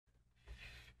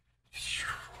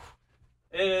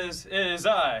It is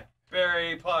I,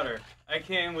 Barry Potter. I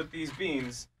came with these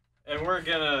beans, and we're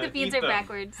gonna The beans eat are them.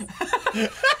 backwards. We're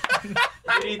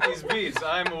gonna eat these beans.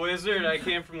 I'm a wizard. I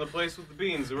came from the place with the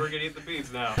beans, and we're gonna eat the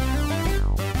beans now.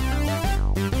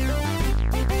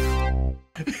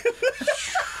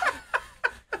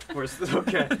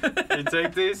 Okay. You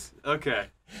take these? Okay.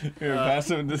 Here, pass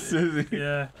them to Susie.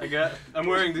 Yeah. I'm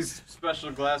wearing these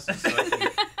special glasses so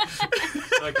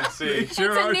I can see. It's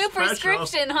a new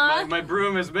prescription, huh? My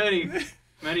broom has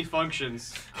many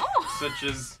functions, Oh. such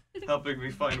as helping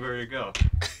me find where to go.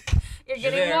 You're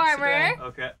getting warmer.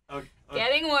 Okay.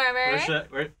 Getting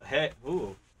warmer. Hey,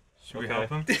 ooh. Should we help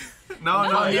him? No,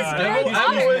 he's I'm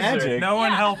good. magic. No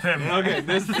one help him. Okay,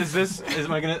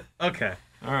 am I gonna? Okay.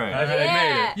 All right. I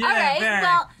made it. All right. Barry.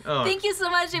 Well, thank you so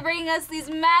much for bringing us these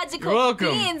magical You're welcome.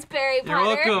 beans, Barry You're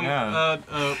Potter. welcome.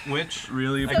 Yeah. Witch.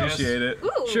 Really appreciate it.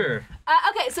 Ooh. Sure.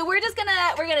 Okay, so we're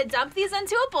gonna dump these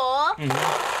into a bowl,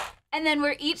 and then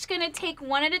we're each gonna take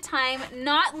one at a time,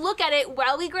 not look at it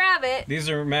while we grab it, These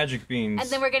are magic beans. and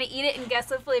then we're gonna eat it and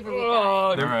guess what flavor we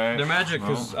got. They're magic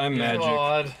because I'm magic.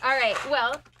 God. All right.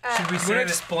 Well. Should we Would say that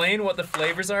explain what the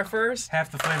flavors are first?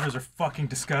 half the flavors are fucking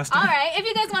disgusting? All right. If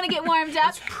you guys want to get warmed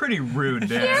up, Pretty rude,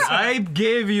 Dan. I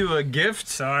gave you a gift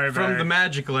Sorry, from Barry. the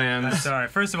Magic Lands. Sorry.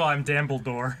 First of all, I'm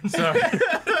Dumbledore. Sorry.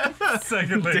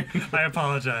 Secondly, I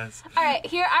apologize. all right.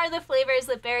 Here are the flavors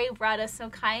that Barry brought us so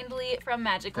kindly from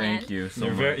Magic Land. Thank you so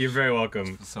You're much. very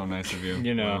welcome. So nice of you.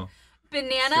 You know. Do what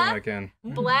I Banana, can.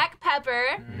 black pepper,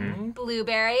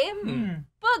 blueberry,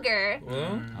 booger,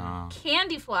 Oh.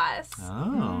 candy floss,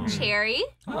 Oh. cherry,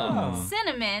 Oh.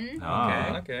 cinnamon,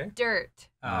 Oh. Okay. dirt,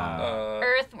 Uh,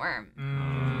 earthworm,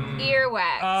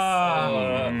 earwax,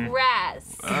 Oh.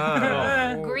 grass,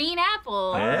 Oh. green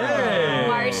apple, Hey.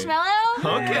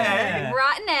 marshmallow, Okay.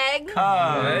 rotten egg,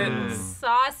 What?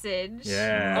 sausage,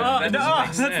 Yeah. That doesn't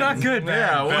make That's not sense. good,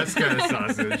 man. Yeah. That's kind of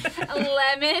sausage.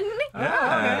 lemon,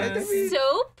 Yeah.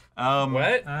 soap,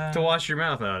 What? To wash your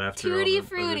mouth out after. tutti all the-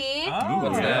 frutti,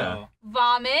 What's yeah.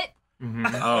 vomit,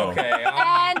 Oh. Okay.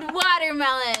 and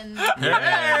watermelon.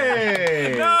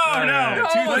 Hey. No.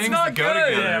 Two that's things not that go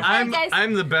good. together. Guys.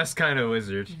 I'm the best kind of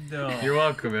wizard. No. You're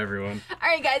welcome, everyone. All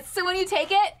right, guys. So when you take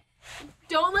it,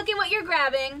 don't look at what you're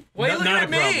grabbing, Why are you looking Not at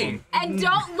a me? problem. and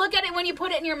don't look at it when you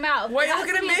put it in your mouth. Why are you It has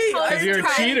looking to at be me? close 'Cause you're a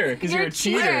time. cheater. 'Cause you're a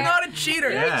cheater. I'm not a cheater.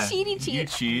 You're Yeah. a cheaty cheat. You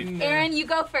cheat. Aaron, you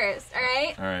go first. All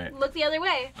right. All right. Look the other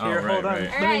way. Oh, Here, right, hold on. right.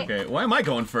 All right. Okay. Why am I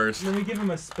going first? Let me give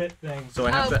him a spit thing. So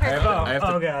I have Oh, to. I have to, perfect. I have to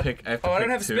Oh, God. pick. I have to Oh, I pick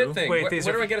don't have a two. spit thing. Wait, Where, these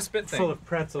where are do I get a spit thing? Full of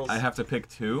pretzels. I have to pick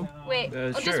two. Wait.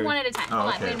 Just sure. one at a time. Oh,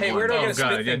 Hold on. okay. Wait a Hey, minute. where do I Oh get a spit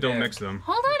god, thing? yeah, don't Dan? mix them.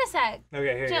 Hold on a sec. Okay,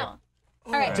 here you Chill.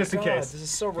 All right. Just in God, case. This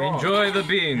is so wrong. Enjoy the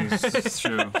beans. It's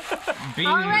true. Bean,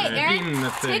 All right, Aaron. bean the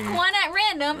Take thing. one at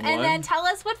random and One? then tell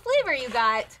us what flavor you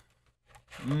got.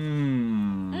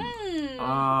 Mmm. Mmm.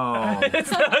 Oh. It's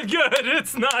not good.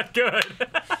 It's not good.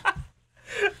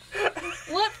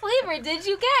 What flavor did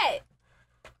you get?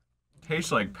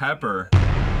 Tastes like pepper.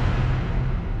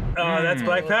 Oh, that's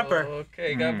black pepper.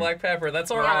 Okay, got black pepper. That's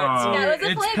all Yeah, right. that was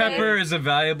a Its flavor. pepper is a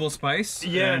valuable spice.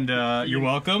 Yeah. And you're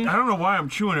welcome. I don't know why I'm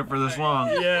chewing it for this long.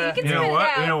 Yeah. You can You know spit it what?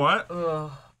 out. You know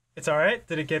what? It's all right.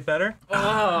 Did it get better? Oh.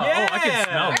 Yeah. I can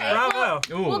smell All right, that.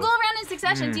 Bravo. Ooh. We'll go around in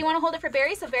succession. Do you want to hold it for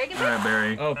Barry so Barry can All take right,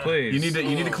 Barry. Oh, please. You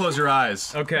need to close your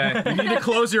eyes. Okay. You need to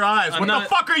close your eyes. What the not-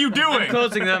 fuck are you doing? I'm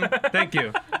closing them. Thank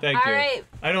you. Thank All you. right.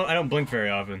 I don't blink very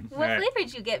often. What All right. flavor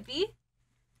did you get, B?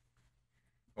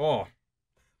 Oh.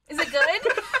 Is it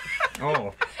good?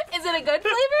 Oh. Is it a good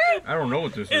flavor? I don't know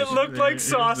what this is. It looked like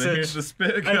sausage. Here's the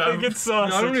spit. I think it's No,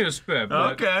 sausage. I don't need a spit.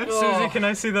 But Okay. Susie, can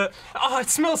I see the? Oh, it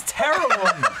smells terrible.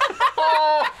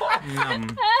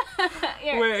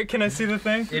 Here. Wait, can I see the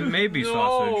thing? It may be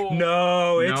sausage.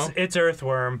 No, No? it's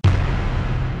earthworm.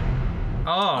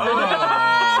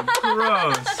 Oh. Oh,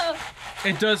 gross.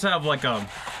 It does have like a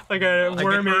Like a like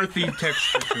wormy. an earthy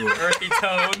texture to it. Earthy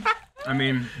tone. I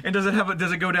mean, And does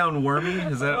it go down wormy?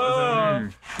 Is that? Oh,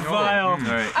 vile. All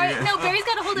right. All right, no, Barry's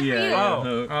got to hold it for you. Yeah. Oh. So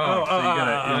you Oh,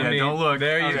 gotta. I mean, don't look.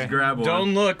 there you Just grab one.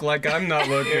 Don't look like I'm not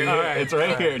looking. All right. It's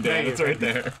right here, Dan. Thank It's you. right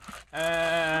there.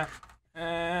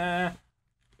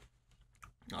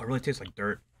 Oh, it really tastes like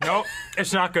dirt. Nope,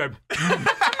 it's not good.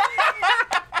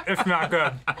 It's not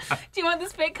good. Do you want the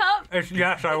spit cup?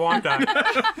 Yes, I want that.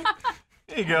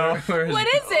 There you go. Where is What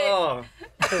it? is it? Oh.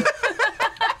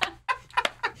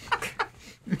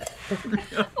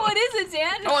 What is it,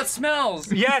 Dan? Oh, it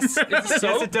smells. Yes, yes,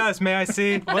 soap? it does. May I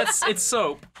see? That's it's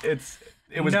soap. It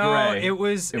was no, gray. it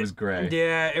was. It was gray.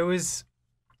 Yeah, it was.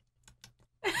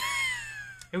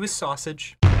 It was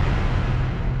sausage.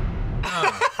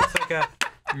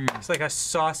 It's like a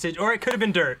sausage, or it could have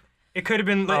been dirt. It could have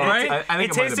been like right? I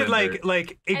think it it might have tasted been like dirt.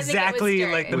 like it exactly was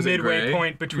dirt. like the Was it midway gray?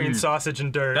 point between sausage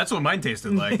and dirt. That's what mine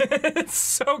tasted like. it's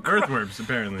so gross. Earthworms,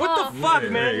 apparently. What the fuck, Yeah,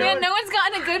 man? there you Man, no one's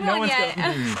gotten a good one one's yet. I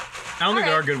don't think Alright.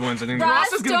 there are good ones. I think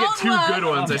Ross, Ross is gonna get don't 2 look. good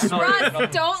ones. I swear.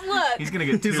 Ross, don't look. He's gonna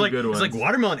get 2 good ones. He's like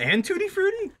watermelon and tutti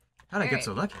frutti. How'd I get Alright.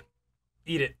 so lucky?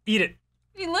 Eat it. Eat it.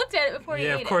 You looked at it before you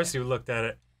Yeah, ate of course you looked at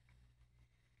it.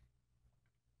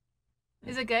 it.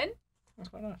 Is it good?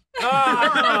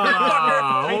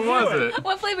 Oh, what was it?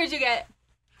 What flavor did you get?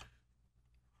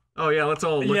 Oh yeah, let's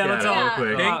all look Yeah, at let's it all-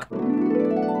 real quick.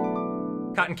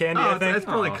 Cotton candy, Oh, I think. it's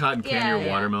probably cotton candy Yeah, or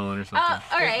yeah. watermelon or something.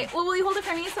 All right. Well, will you hold it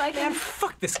for me so I can?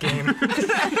 Fuck this game.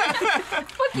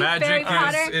 Fuck you, Barry Magic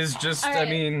Potter. is just. All I right.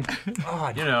 mean,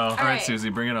 God. You know. All right, right. Susie,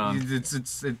 bring it on.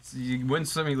 it's you win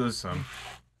some, you lose some.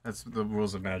 That's the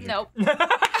rules of magic. Nope.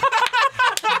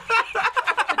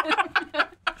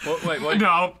 Wait, what?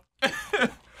 No.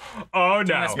 Oh no.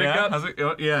 Nice Yeah. makeup. How's it?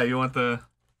 Oh, yeah, you want the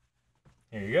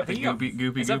Here you go.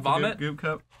 goopy Is that vomit? goop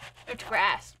cup? It's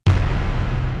grass.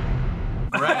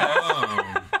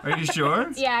 Right. Are you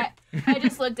sure? Yeah, I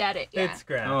just looked at it. Yeah. It's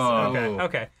grass. Oh. Okay.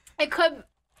 Okay. It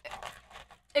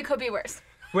could be worse.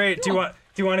 Wait, do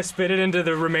you want to spit it into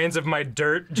the remains of my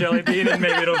dirt jelly bean and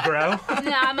maybe it'll grow?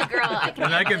 No, I'm a girl. I can.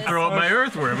 And I handle can this. throw up my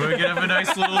earthworm. We can have a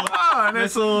nice little,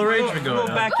 nice little arrangement little going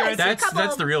on. backyard. Ooh, I see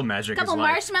That's the real magic. couple is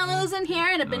life. marshmallows in here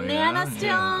and a banana yeah? still.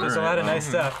 Yeah. There's a lot of nice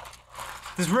stuff.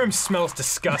 This room smells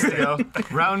disgusting. Go.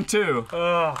 Round 2.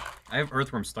 Oh, I have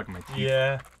earthworms stuck in my teeth.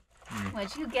 yeah.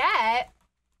 What'd you get?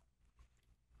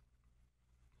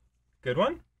 Good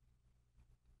one?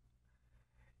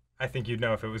 I think you'd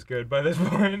know if it was good by this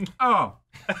point. Oh.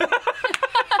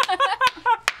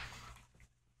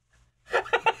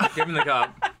 Give him the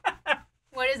cup.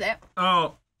 What is it?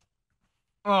 Oh.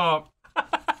 Oh.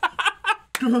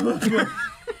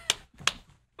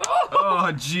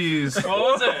 Oh, jeez. What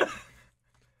was it?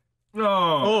 Oh.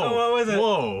 Oh, what was it?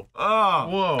 Whoa. Oh.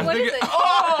 Whoa. What is it?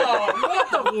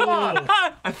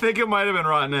 I think it might have been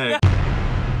rotten egg.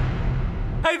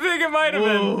 I think it might have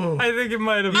Whoa. been. I think it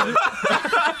might have been.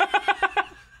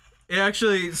 It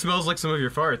actually smells like some of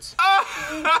your farts.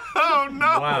 Oh no.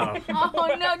 Wow.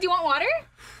 Oh no! Do you want water?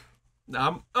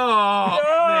 Oh,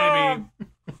 maybe.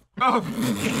 Oh.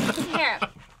 Here.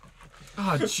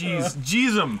 Oh, jeez,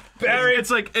 jeezum. Barry. It's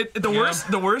like the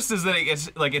worst. The worst is that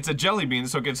it's a jelly bean,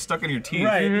 so it gets stuck in your teeth.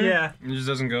 Right, yeah. It just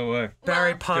doesn't go away.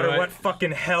 Barry Potter, Good. what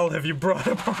fucking hell have you brought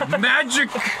upon? Magic.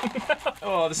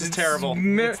 Oh, this is terrible.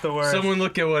 It's the worst. Someone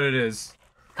look at what it is.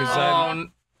 Because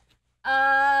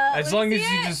as long as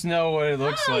you just know what it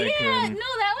looks Oh like. yeah! then- No,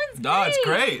 that one's Oh, it's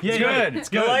great. Yeah, good, You'll, it's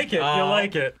you'll good. like it. You'll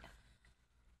like it.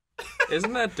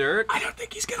 Isn't that dirt? I don't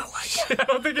think he's gonna like it. I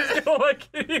don't think he's gonna like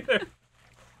it either.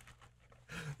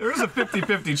 There is a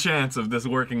 50-50 chance of this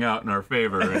working out in our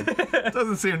favor, and it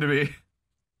doesn't seem to be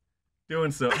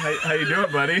doing so. How you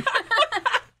doing, buddy?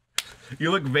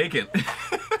 You look vacant.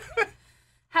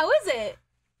 How is it?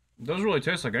 It doesn't really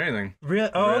taste like anything. Really?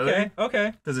 Oh, Really? okay.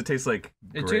 Okay. Does it taste like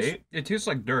great? It tastes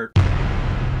like dirt.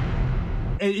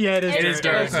 Yeah, it is. It dirt. is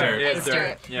dirt. It's dirt. Yeah, It's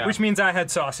dirt. Yeah. Which means I had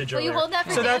sausage Will you earlier. hold that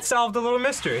for So me? that solved a little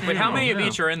mystery. Wait, how many of Yeah.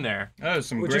 each are in there? Oh,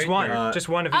 some great Just one. dirt. Just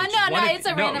one of Oh each. no, One no, of- it's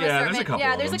a no, random yeah, there's a assortment. couple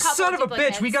Yeah, of there's a them. couple. Son of a bitch,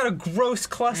 duplicates. we got a gross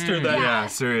cluster then. Yeah,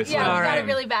 seriously. Yeah, we got a Alright.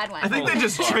 really bad one. I think they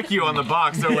just trick you on the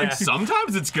box. They're like, Yeah.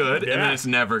 sometimes it's good, and then Yeah. it's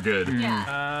never good.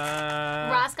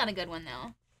 Yeah. Ross got a good one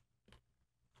though.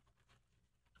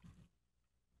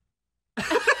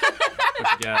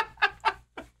 What you got?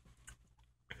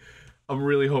 I'm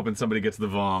really hoping somebody gets the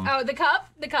vom. Oh, the cup.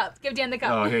 The cup. Give Dan the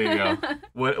cup. Oh, here you go.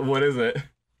 What is it?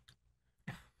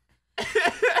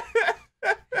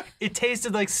 It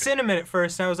tasted like cinnamon at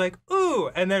first, and I was like, ooh,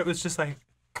 and then it was just like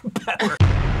pepper.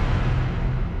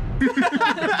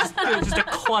 just a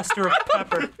cluster of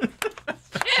pepper.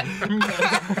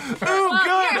 Oh,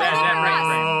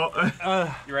 good.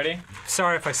 Dan, you ready?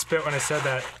 Sorry if I spit when I said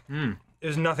that.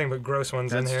 There's nothing but gross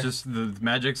ones in That's here. just the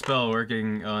magic spell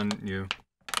working on you.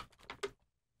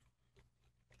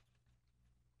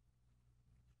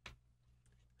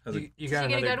 How's it- You got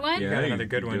Did you get a another good one? You got Yeah, another you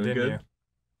good one, doing didn't good? you?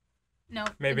 No.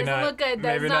 Maybe it doesn't not. look good.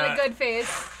 That's Maybe not not. a good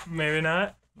face. Maybe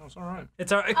not. No, it's all right.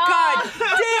 It's all right. Oh, God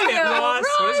damn it, ew, Ross.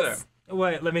 What is it?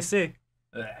 Wait, let me see.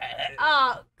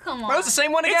 Oh, come on. Oh, it's the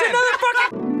same one again. It's another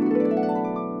fucking.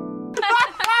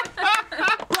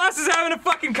 Ross is having a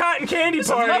fucking cotton candy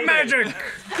party. Magic!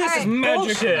 This is Alright.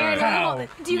 bullshit. Here,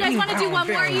 do you guys want to do one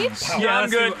more each? Yeah, I'm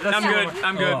let's good. do- let's I'm do good. one.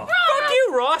 I'm good. Fuck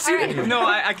you, Ross. You Alright. didn't- No,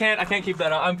 I can't. I can't keep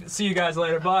that up. See you guys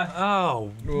later. Bye.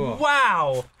 Oh, Whoa.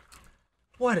 wow.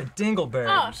 What a dingleberry.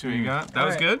 Oh, See what you got? That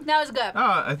was Alright. good? that was good.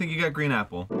 Oh, I think you got green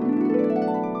apple.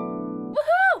 Woohoo!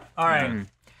 All right.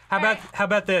 How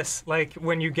about this? Like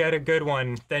when you get a good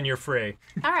one, then you're free.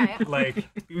 All right. Like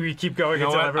we keep going You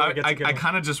know until what? everyone gets a good I one.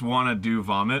 kind of just want to do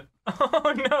vomit.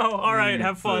 Oh no! All right,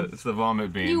 have fun. It's the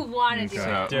vomit bean. You want to do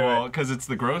So, it. Do well, it. because it's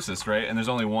the grossest, right? And there's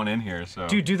only one in here, so.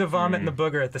 Dude, do the vomit and the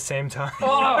booger at the same time.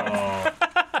 Oh.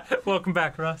 Welcome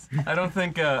back, Russ. I don't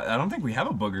think we have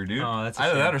a booger, dude. Oh, that's a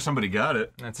Either shame. that or somebody got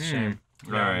it. That's a shame.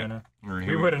 All right. No. We're We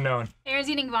here. would have known. Aaron's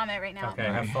eating vomit right now. Okay,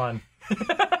 have fun.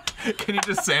 Can you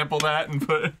just sample that and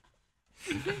put it?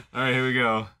 All right, here we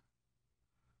go.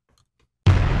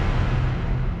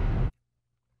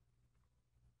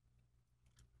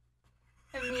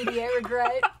 Immediate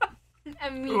regret.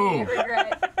 Immediate Ooh.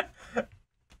 regret.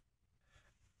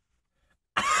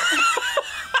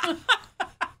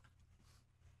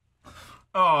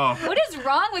 Oh. What is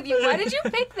wrong with you? Why did you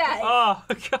pick that? Oh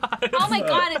God. Oh my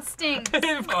god, it stinks.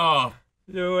 Oh.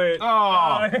 No, wait.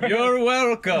 Oh. You're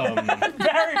welcome.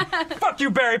 Barry. Fuck you,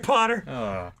 Barry Potter. Oh.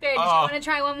 Barry, did you want to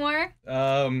try one more?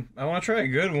 I want to try a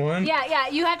good one. Yeah,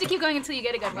 you have to keep going until you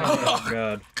get a good one. Oh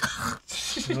God.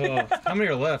 Oh, how many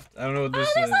are left? I don't know what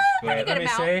this there's is. a pretty But good Let me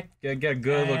amount. see. get a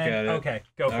good look at it. Okay,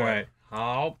 go for All it. right.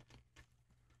 Oh,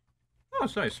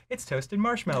 it's nice. It's toasted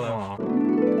marshmallow.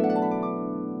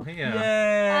 Oh. Yeah.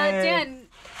 Yay. Dan,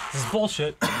 This is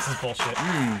bullshit. This is bullshit.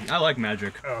 I like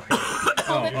magic. Oh,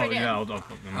 hold it for Dan. Yeah.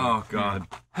 Oh God.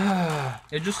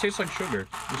 It just tastes like sugar.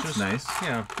 It's just Nice.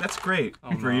 Yeah. That's great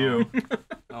for no. you.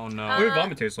 Oh no. What did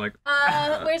vomit taste like?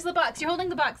 Where's the box? You're holding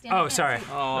the box, Dan. I oh can't sorry. see.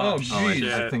 Oh, Oh,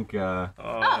 jeez. I think.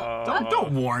 Oh,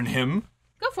 Don't warn him.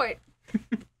 go for it.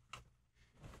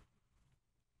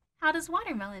 How does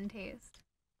watermelon taste?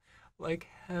 Like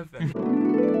heaven.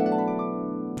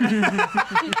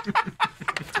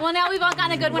 Well, now we've all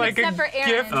gotten a good one Like a except for Aaron.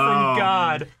 gift from Oh.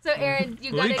 God. So Aaron,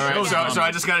 you got it. All right. So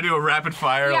I just gotta do a rapid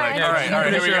fire. Yeah, like, it's all right. All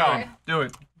right. Here we go. sure. Do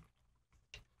it.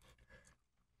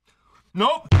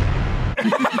 Nope.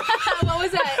 What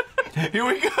was that? Here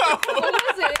we go. What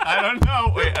was it? I don't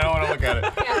know. Wait. I don't want to look at it.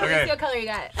 Yeah, let me Okay. see what color you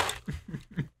got.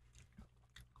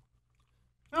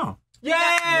 Oh. Yay! You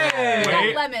Wait.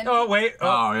 got lemon. Oh wait.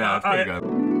 Oh yeah. That's pretty good.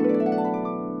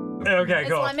 Okay, It's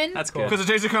cool. lemon? That's cool. Because it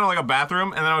tasted kind of like a bathroom,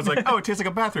 and then I was like, oh, it tastes like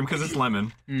a bathroom because it's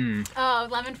lemon. Oh,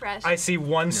 lemon fresh. I see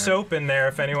one soap in there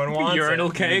if anyone wants Urinal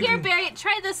it. cake. Here, Barry,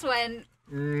 try this one.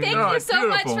 Thank Oh, you it's so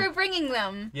beautiful. much for bringing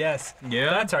them. Yes.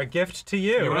 Yeah? That's our gift to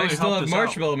you. I really still helped have us out.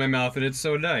 marshmallow in my mouth, and it's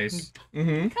so nice.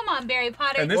 Come on, Barry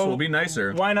Potter. And this Well, will be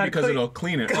nicer. why not Because clean- it'll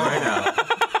clean it right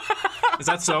out. Is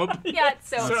that soap? Yeah, it's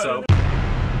so. Soap.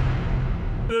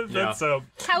 That's Yeah. soap.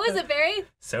 How is it, Barry?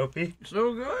 Soapy.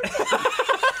 So good.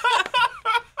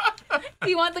 Do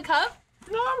you want the cup?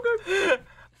 No, I'm good.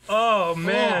 Oh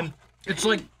man. It's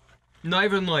like not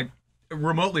even like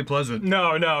remotely pleasant.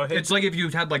 No. It's like if you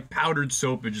had like powdered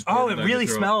soap and just. Oh, poured it down really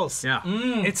your throat. smells. Yeah.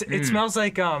 It smells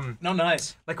like No,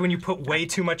 nice. like when you put way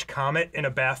too much Comet in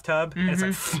a bathtub and it's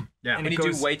like Yeah. and When it you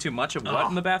goes do way too much of what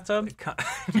in the bathtub?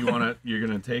 You're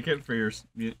gonna take it for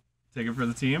take it for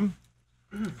the team?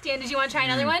 Dan, did you want to try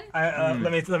another one?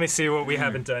 let me see what we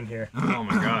haven't done here. Oh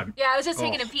my god. Yeah, I was just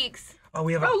taking a peek. Oh,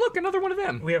 we have a Oh, look, another one of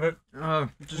them. we have a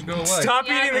Just go away. stop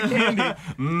Yeah. eating the candy.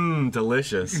 Mmm,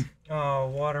 delicious. Oh,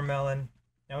 watermelon.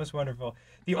 That was wonderful.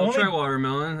 The I'll only try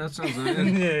watermelon. That sounds nice.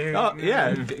 Yeah, Oh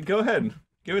yeah, go ahead.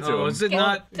 Give it to Oh, him. is it Go-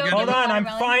 not? go good? Hold get on, I'm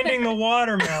watermelon. finding the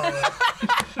watermelon.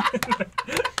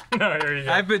 No, here you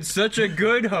go. I've been such a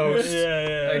good host.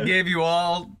 Yeah. I gave you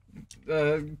all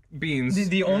beans.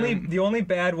 The only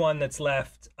bad one that's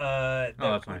left. Oh,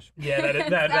 that's nice. Yeah, that was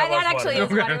That actually is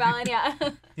watermelon. watermelon, yeah.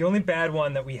 The only bad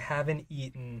one that we haven't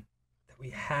eaten that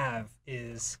we have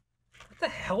is what the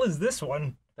hell is this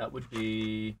one? That would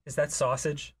be. Is that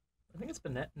sausage? I think it's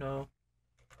Banette. No.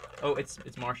 Oh, it's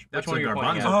marsh. That's Which one are you like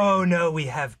pointing garbanzo. at? Oh no, we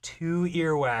have 2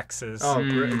 earwaxes. Oh,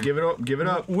 give it up. Give it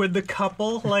up. Would the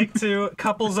couple like to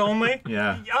couples only?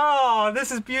 Yeah. Oh, this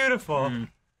is beautiful.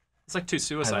 It's like 2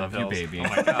 suicide I love you, pills. baby. Oh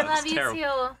my god, I love it's you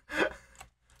terrible. too.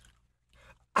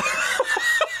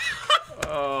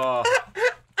 Oh.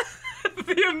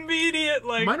 The immediate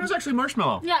like. Mine was actually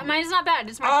marshmallow. Yeah, mine's not bad.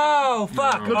 It's marshmallow. Oh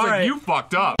fuck! Looks All like right. you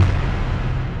fucked up.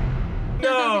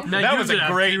 No, That was a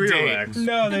great date.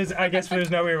 no. There's. I guess there's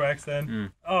no earwax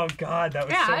then. Oh god, that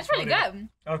was. Yeah, so that's really funny.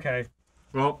 good. Okay,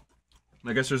 Well,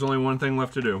 I guess there's only one thing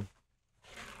left to do.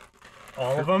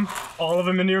 all of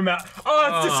them in your mouth.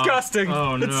 Oh, it's disgusting.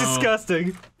 oh, It's no.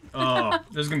 disgusting. Oh,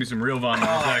 there's gonna be some real vomit.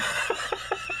 Like,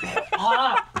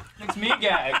 Makes me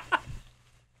gag.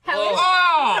 How is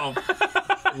Oh!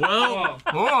 well,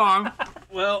 Hold on.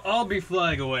 well, I'll be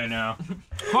flying away now.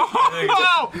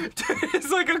 Oh!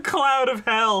 It's like a cloud of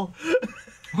hell.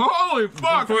 Holy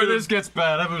fuck! Before this gets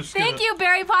bad, I'm just Thank you,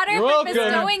 Barry Potter, You're for welcome.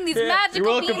 bestowing these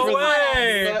magical welcome beans for upon us.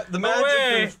 Away. The magic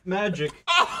Away. of magic.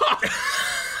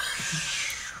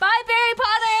 Bye, Barry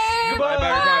Potter. Goodbye,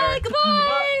 Barry Potter.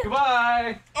 Goodbye.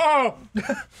 Goodbye. Oh!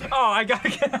 Oh, I gotta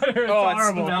get out of here. It's Oh, it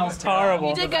horrible. smells It's horrible.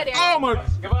 You did good, Aaron. Oh my!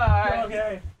 Goodbye.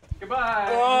 Okay. Goodbye.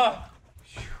 Oh!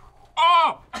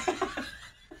 Oh!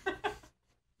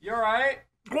 You alright?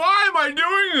 Why am I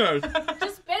doing this?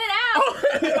 Just spit it out.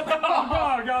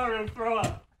 Oh, God, I'm gonna throw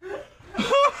up.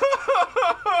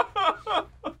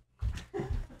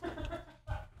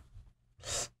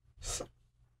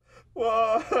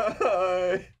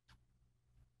 Why?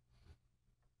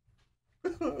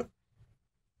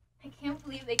 I can't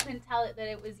believe they couldn't tell it that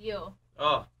it was you.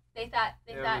 Oh, They thought.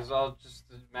 it was all just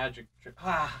a magic trick.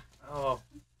 Ah, oh.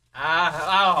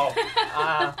 Ah,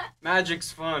 ow.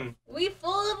 Magic's fun. We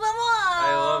fooled them all.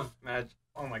 I love magic.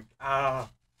 Oh my,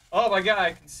 oh my god,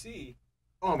 I can see.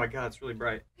 Oh my god, it's really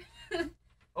bright.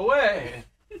 Away.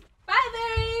 Bye,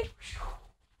 Barry.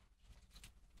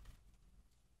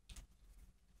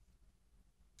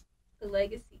 The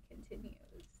legacy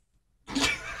continues.